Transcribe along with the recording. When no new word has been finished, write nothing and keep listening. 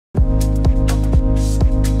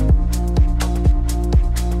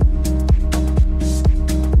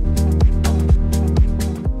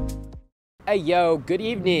Hey yo, good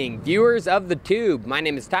evening, viewers of the tube. My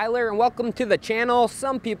name is Tyler and welcome to the channel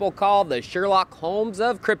some people call the Sherlock Holmes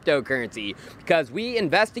of cryptocurrency, because we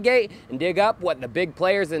investigate and dig up what the big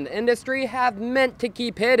players in the industry have meant to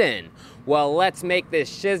keep hidden. Well, let's make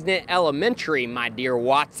this shiznit elementary, my dear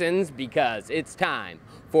Watsons, because it's time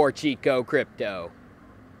for Chico Crypto.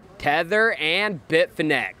 Tether and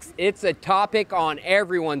Bitfinex. It's a topic on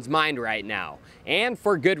everyone's mind right now, and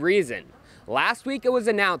for good reason. Last week it was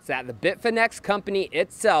announced that the Bitfinex company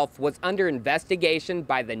itself was under investigation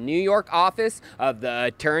by the New York office of the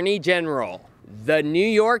Attorney General. The New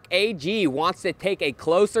York AG wants to take a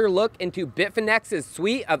closer look into Bitfinex's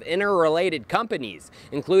suite of interrelated companies,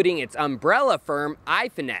 including its umbrella firm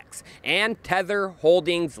Ifinex and Tether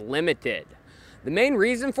Holdings Limited. The main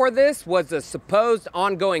reason for this was a supposed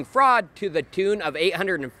ongoing fraud to the tune of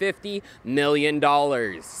 $850 million.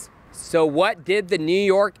 So what did the New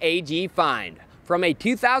York AG find? From a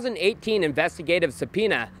 2018 investigative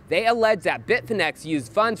subpoena, they allege that Bitfinex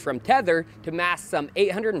used funds from Tether to mask some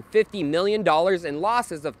 $850 million in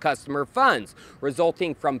losses of customer funds,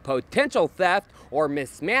 resulting from potential theft or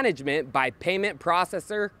mismanagement by payment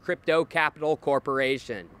processor Crypto Capital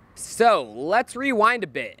Corporation. So let's rewind a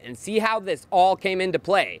bit and see how this all came into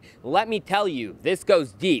play. Let me tell you, this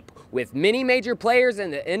goes deep, with many major players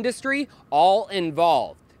in the industry all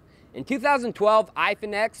involved. In 2012,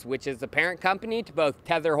 Ifinex, which is the parent company to both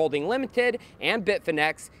Tether Holding Limited and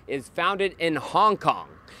Bitfinex, is founded in Hong Kong,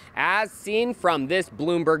 as seen from this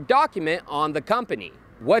Bloomberg document on the company.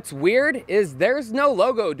 What's weird is there's no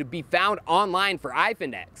logo to be found online for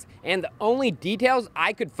Ifinex, and the only details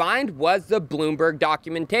I could find was the Bloomberg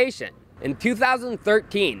documentation. In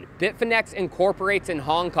 2013, Bitfinex Incorporates in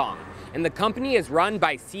Hong Kong, and the company is run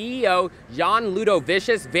by CEO Jan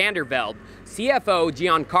Ludovicius van der Velde, CFO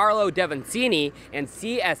Giancarlo Devancini, and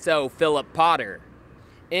CSO Philip Potter.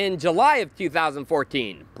 In July of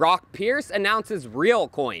 2014, Brock Pierce announces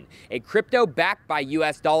Realcoin, a crypto backed by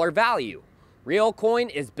US dollar value.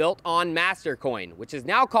 Realcoin is built on Mastercoin, which is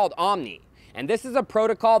now called Omni, and this is a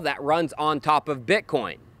protocol that runs on top of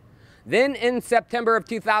Bitcoin. Then in September of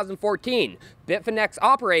 2014, Bitfinex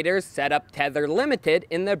operators set up Tether Limited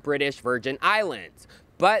in the British Virgin Islands,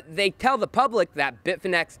 but they tell the public that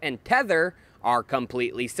Bitfinex and Tether are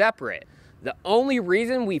completely separate. The only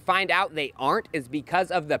reason we find out they aren't is because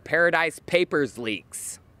of the Paradise Papers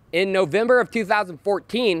leaks. In November of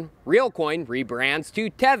 2014, Realcoin rebrands to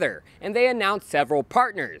Tether, and they announced several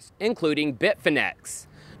partners, including Bitfinex.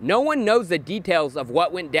 No one knows the details of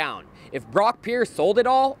what went down, if Brock Pierce sold it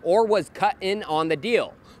all or was cut in on the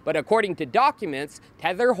deal. But according to documents,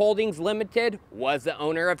 Tether Holdings Limited was the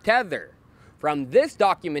owner of Tether. From this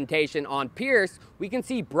documentation on Pierce, we can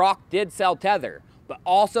see Brock did sell Tether, but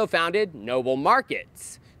also founded Noble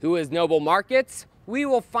Markets. Who is Noble Markets? We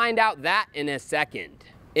will find out that in a second.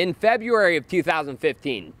 In February of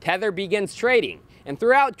 2015, Tether begins trading, and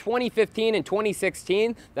throughout 2015 and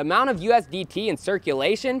 2016, the amount of USDT in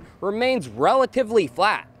circulation remains relatively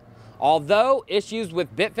flat, although issues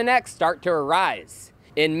with Bitfinex start to arise.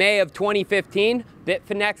 In May of 2015,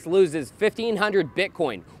 Bitfinex loses 1,500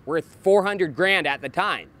 Bitcoin, worth 400 grand at the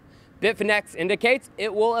time. Bitfinex indicates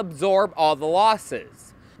it will absorb all the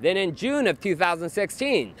losses. Then in June of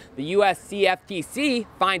 2016, the US CFTC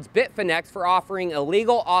fines Bitfinex for offering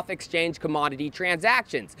illegal off-exchange commodity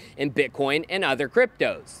transactions in Bitcoin and other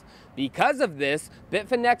cryptos. Because of this,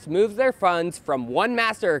 Bitfinex moves their funds from one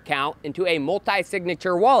master account into a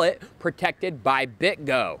multi-signature wallet protected by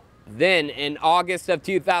BitGo. Then in August of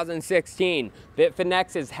 2016,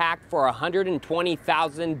 Bitfinex is hacked for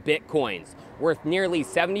 120,000 Bitcoins, worth nearly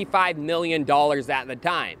 $75 million at the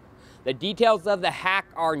time. The details of the hack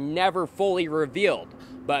are never fully revealed,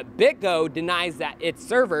 but BitGo denies that its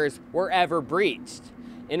servers were ever breached.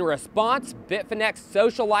 In response, Bitfinex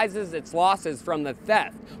socializes its losses from the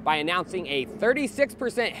theft by announcing a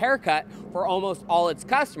 36% haircut for almost all its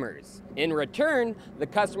customers. In return, the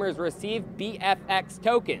customers receive BFX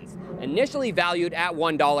tokens, initially valued at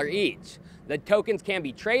 $1 each. The tokens can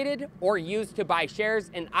be traded or used to buy shares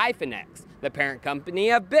in Ifinex, the parent company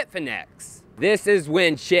of Bitfinex. This is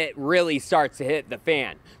when shit really starts to hit the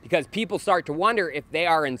fan, because people start to wonder if they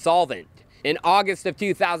are insolvent. In August of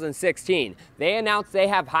 2016, they announced they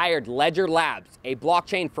have hired Ledger Labs, a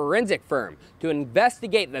blockchain forensic firm, to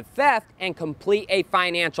investigate the theft and complete a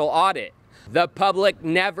financial audit. The public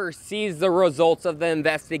never sees the results of the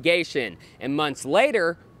investigation, and months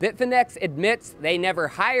later, Bitfinex admits they never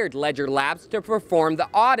hired Ledger Labs to perform the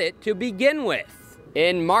audit to begin with.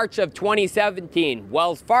 In March of 2017,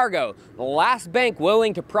 Wells Fargo, the last bank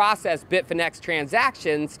willing to process Bitfinex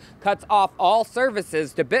transactions, cuts off all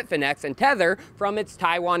services to Bitfinex and Tether from its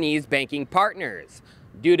Taiwanese banking partners.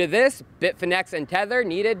 Due to this, Bitfinex and Tether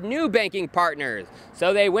needed new banking partners,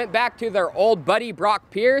 so they went back to their old buddy Brock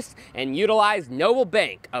Pierce and utilized Noble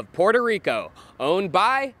Bank of Puerto Rico, owned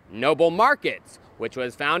by Noble Markets, which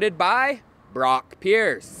was founded by Brock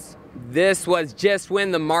Pierce. This was just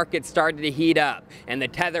when the market started to heat up and the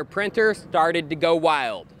Tether printer started to go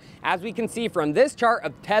wild. As we can see from this chart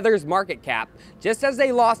of Tether's market cap, just as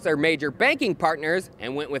they lost their major banking partners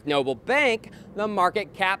and went with Noble Bank, the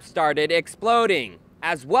market cap started exploding,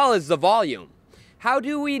 as well as the volume. How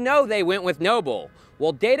do we know they went with Noble?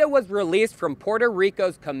 Well, data was released from Puerto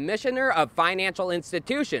Rico's Commissioner of Financial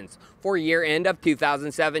Institutions for year-end of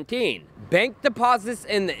 2017. Bank deposits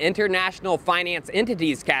in the international finance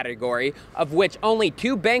entities category, of which only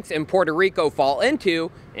 2 banks in Puerto Rico fall into,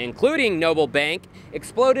 including Noble Bank,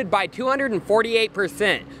 exploded by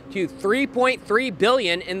 248% to $3.3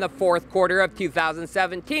 billion in the fourth quarter of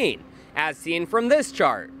 2017, as seen from this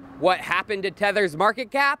chart. What happened to Tether's market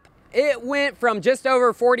cap? It went from just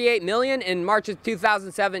over 48 million in March of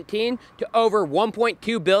 2017 to over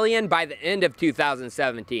 1.2 billion by the end of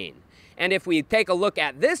 2017. And if we take a look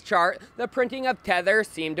at this chart, the printing of Tether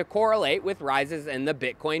seemed to correlate with rises in the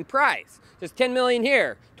Bitcoin price. Just 10 million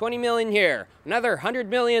here, 20 million here, another 100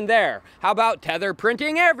 million there. How about Tether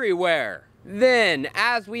printing everywhere? Then,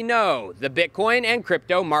 as we know, the Bitcoin and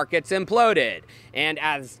crypto markets imploded, and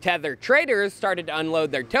as Tether traders started to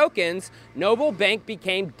unload their tokens, Noble Bank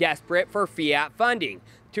became desperate for fiat funding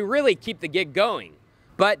to really keep the gig going.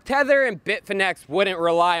 But Tether and Bitfinex wouldn't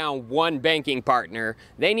rely on one banking partner,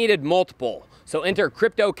 they needed multiple. So enter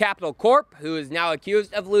Crypto Capital Corp, who is now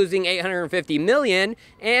accused of losing $850 million,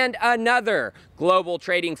 and another, Global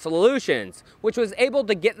Trading Solutions, which was able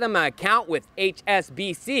to get them an account with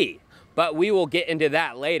HSBC. But we will get into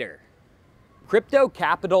that later. Crypto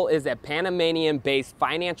Capital is a Panamanian-based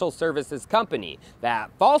financial services company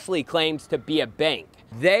that falsely claims to be a bank.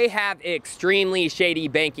 They have extremely shady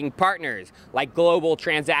banking partners like Global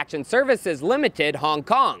Transaction Services Limited Hong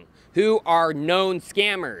Kong, who are known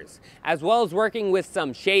scammers, as well as working with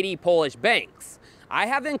some shady Polish banks. I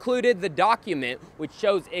have included the document which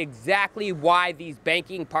shows exactly why these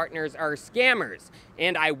banking partners are scammers,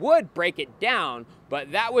 and I would break it down,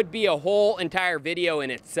 but that would be a whole entire video in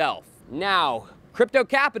itself. Now, Crypto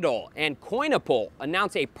Capital and Coinapult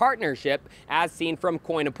announced a partnership as seen from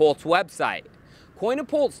Coinapult's website.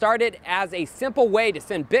 Coinapult started as a simple way to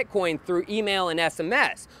send Bitcoin through email and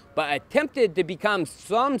SMS, but attempted to become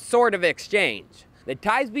some sort of exchange. The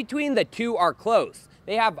ties between the two are close.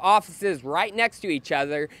 They have offices right next to each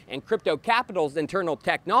other, and Crypto Capital's internal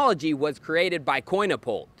technology was created by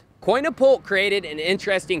Coinapult. Coinapult created an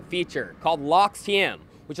interesting feature called LocksTM,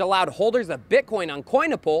 which allowed holders of Bitcoin on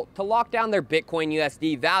Coinapult to lock down their Bitcoin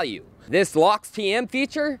USD value. This LocksTM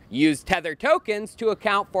feature used Tether tokens to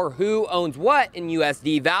account for who owns what in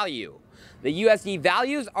USD value. The USD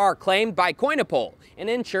values are claimed by Coinapult and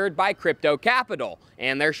insured by Crypto Capital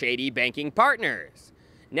and their shady banking partners.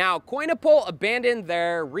 Now, Coinapult abandoned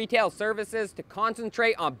their retail services to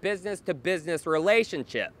concentrate on business-to-business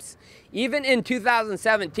relationships. Even in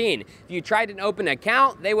 2017, if you tried to open an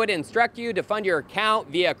account, they would instruct you to fund your account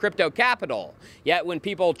via Crypto Capital. Yet when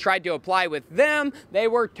people tried to apply with them, they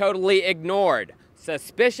were totally ignored.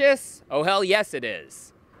 Suspicious? Oh hell yes it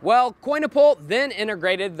is. Well, Coinapult then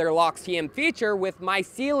integrated their LocksTM feature with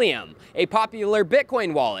Mycelium, a popular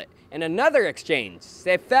Bitcoin wallet, and another exchange,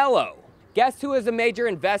 Cefelo. Guess who is a major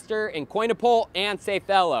investor in Coinapult and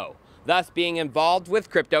Cefelo, thus being involved with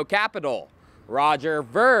Crypto Capital? Roger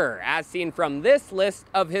Ver, as seen from this list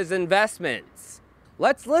of his investments.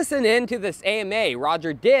 Let's listen in to this AMA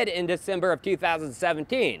Roger did in December of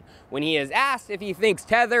 2017, when he is asked if he thinks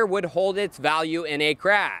Tether would hold its value in a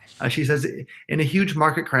crash. She says, in a huge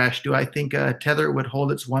market crash, do I think Tether would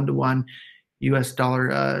hold its 1-to-1 US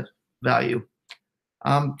dollar value?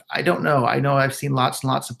 I don't know. I know I've seen lots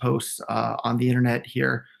and lots of posts on the internet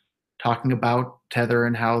here talking about Tether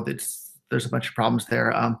and how there's a bunch of problems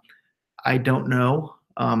there. I don't know.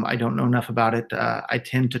 I don't know enough about it. I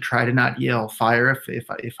tend to try to not yell fire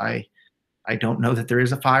if I don't know that there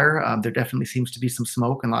is a fire. There definitely seems to be some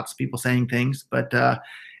smoke and lots of people saying things, but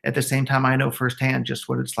at the same time, I know firsthand just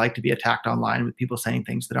what it's like to be attacked online with people saying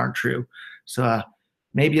things that aren't true. So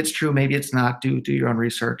maybe it's true, maybe it's not. Do your own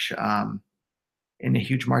research. In a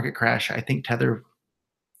huge market crash, I think Tether,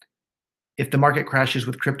 if the market crashes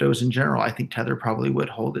with cryptos in general, I think Tether probably would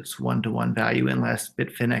hold its 1-to-1 value unless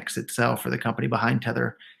Bitfinex itself, or the company behind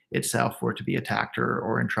Tether, itself were to be attacked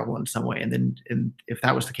or in trouble in some way. And if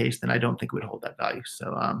that was the case, then I don't think it would hold that value.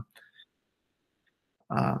 So,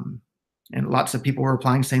 and lots of people were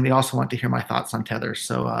replying saying they also want to hear my thoughts on Tether.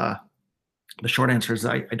 So the short answer is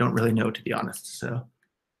I don't really know, to be honest. So.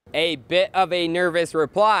 A bit of a nervous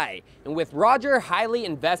reply. And with Roger highly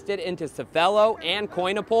invested into Cephalo and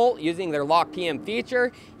Coinapol using their lock TM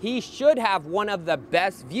feature, he should have one of the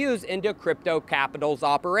best views into crypto capital's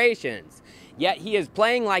operations. Yet he is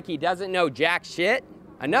playing like he doesn't know jack shit.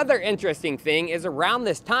 Another interesting thing is around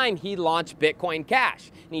this time he launched Bitcoin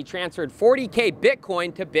Cash, and he transferred 40K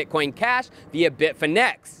Bitcoin to Bitcoin Cash via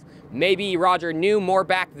Bitfinex. Maybe Roger knew more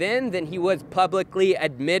back then than he was publicly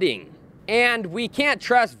admitting. And we can't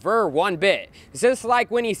trust Ver one bit. It's just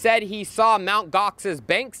like when he said he saw Mt. Gox's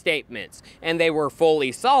bank statements and they were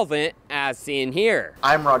fully solvent, as seen here.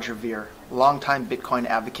 I'm Roger Ver, longtime Bitcoin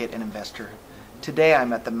advocate and investor. Today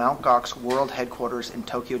I'm at the Mt. Gox World Headquarters in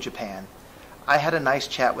Tokyo, Japan. I had a nice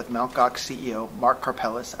chat with Mt. Gox CEO Mark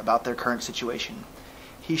Karpeles about their current situation.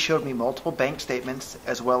 He showed me multiple bank statements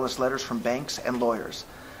as well as letters from banks and lawyers.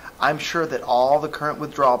 I'm sure that all the current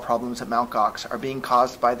withdrawal problems at Mt. Gox are being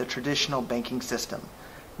caused by the traditional banking system,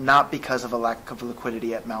 not because of a lack of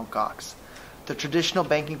liquidity at Mt. Gox. The traditional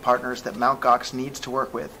banking partners that Mt. Gox needs to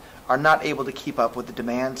work with are not able to keep up with the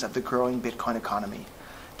demands of the growing Bitcoin economy.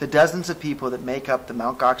 The dozens of people that make up the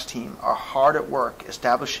Mt. Gox team are hard at work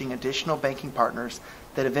establishing additional banking partners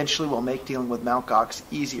that eventually will make dealing with Mt. Gox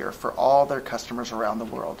easier for all their customers around the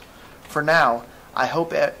world. For now, I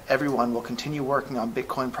hope everyone will continue working on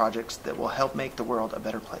Bitcoin projects that will help make the world a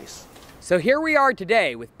better place. So here we are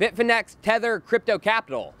today with Bitfinex, Tether, Crypto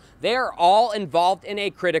Capital. They are all involved in a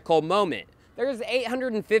critical moment. There's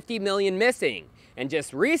 850 million missing. And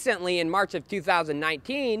just recently, in March of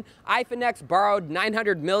 2019, Ifinex borrowed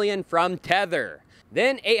 900 million from Tether.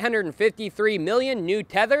 Then 853 million new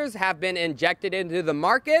Tethers have been injected into the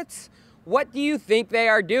markets. What do you think they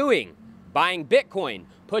are doing? Buying Bitcoin,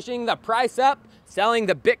 pushing the price up, selling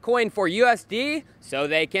the Bitcoin for USD so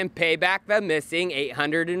they can pay back the missing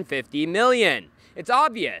 850 million. It's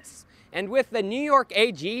obvious. And with the New York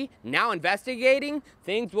AG now investigating,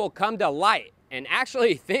 things will come to light. And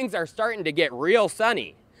actually, things are starting to get real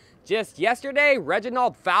sunny. Just yesterday,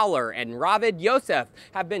 Reginald Fowler and Ravid Yosef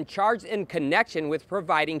have been charged in connection with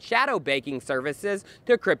providing shadow banking services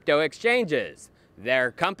to crypto exchanges.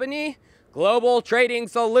 Their company? Global Trading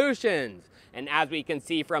Solutions. And as we can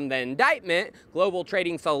see from the indictment, Global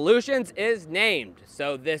Trading Solutions is named.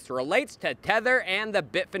 So this relates to Tether and the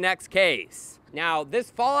Bitfinex case. Now,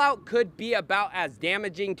 this fallout could be about as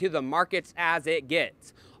damaging to the markets as it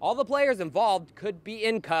gets. All the players involved could be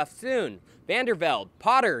in cuffs soon. Vandervelde,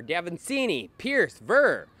 Potter, Davancini, Pierce,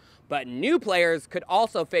 Ver. But new players could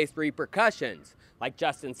also face repercussions, like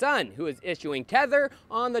Justin Sun, who is issuing Tether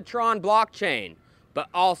on the Tron blockchain. But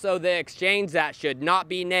also the exchange that should not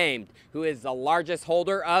be named, who is the largest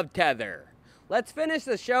holder of Tether. Let's finish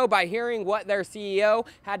the show by hearing what their CEO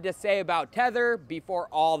had to say about Tether before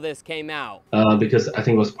all this came out. Because I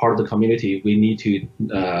think as part of the community, we need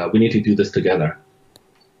to do this together.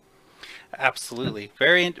 Absolutely.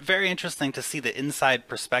 Very interesting to see the inside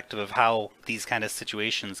perspective of how these kind of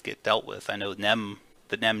situations get dealt with. I know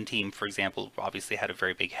the NEM team, for example, obviously had a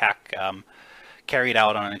very big hack carried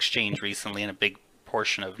out on an exchange recently, and a big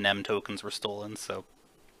portion of NEM tokens were stolen. So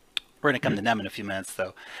we're going to come to NEM in a few minutes,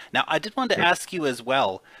 though. Now, I did want to ask you as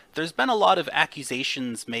well, there's been a lot of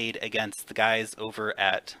accusations made against the guys over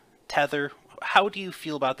at Tether. How do you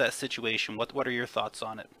feel about that situation? What are your thoughts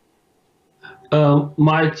on it?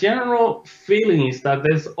 My general feeling is that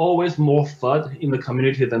there's always more FUD in the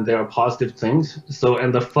community than there are positive things. So,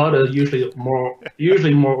 and the FUD is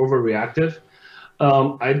usually more overreactive.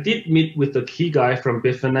 I did meet with the key guy from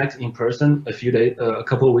Bitfinex in person a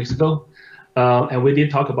couple of weeks ago, and we did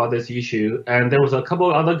talk about this issue. And there was a couple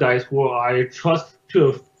of other guys who I trust to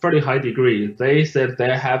a fairly high degree. They said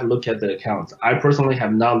they have looked at the accounts. I personally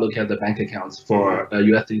have not looked at the bank accounts for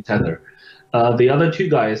USD Tether. The other two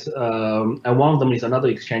guys, and one of them is another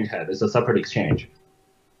exchange head, it's a separate exchange,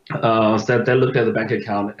 said they looked at the bank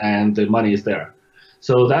account and the money is there.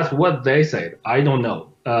 So that's what they said. I don't know.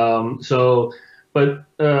 But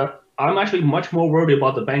I'm actually much more worried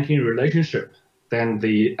about the banking relationship than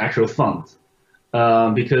the actual funds.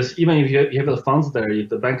 Because even if you have the funds there, if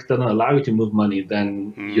the bank doesn't allow you to move money,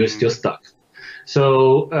 then you're still stuck.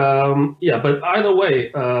 So yeah, but either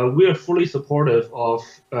way, we are fully supportive of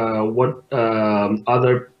what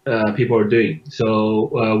other people are doing.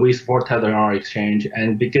 So we support Tether on our exchange,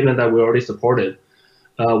 and given that we already support it,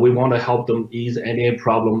 we want to help them ease any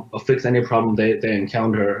problem or fix any problem they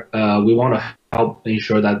encounter. We want to help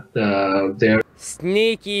ensure that they're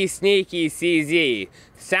Sneaky, sneaky CZ.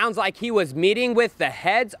 Sounds like he was meeting with the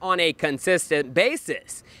heads on a consistent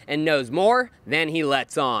basis and knows more than he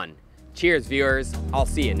lets on. Cheers, viewers. I'll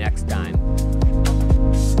see you next time.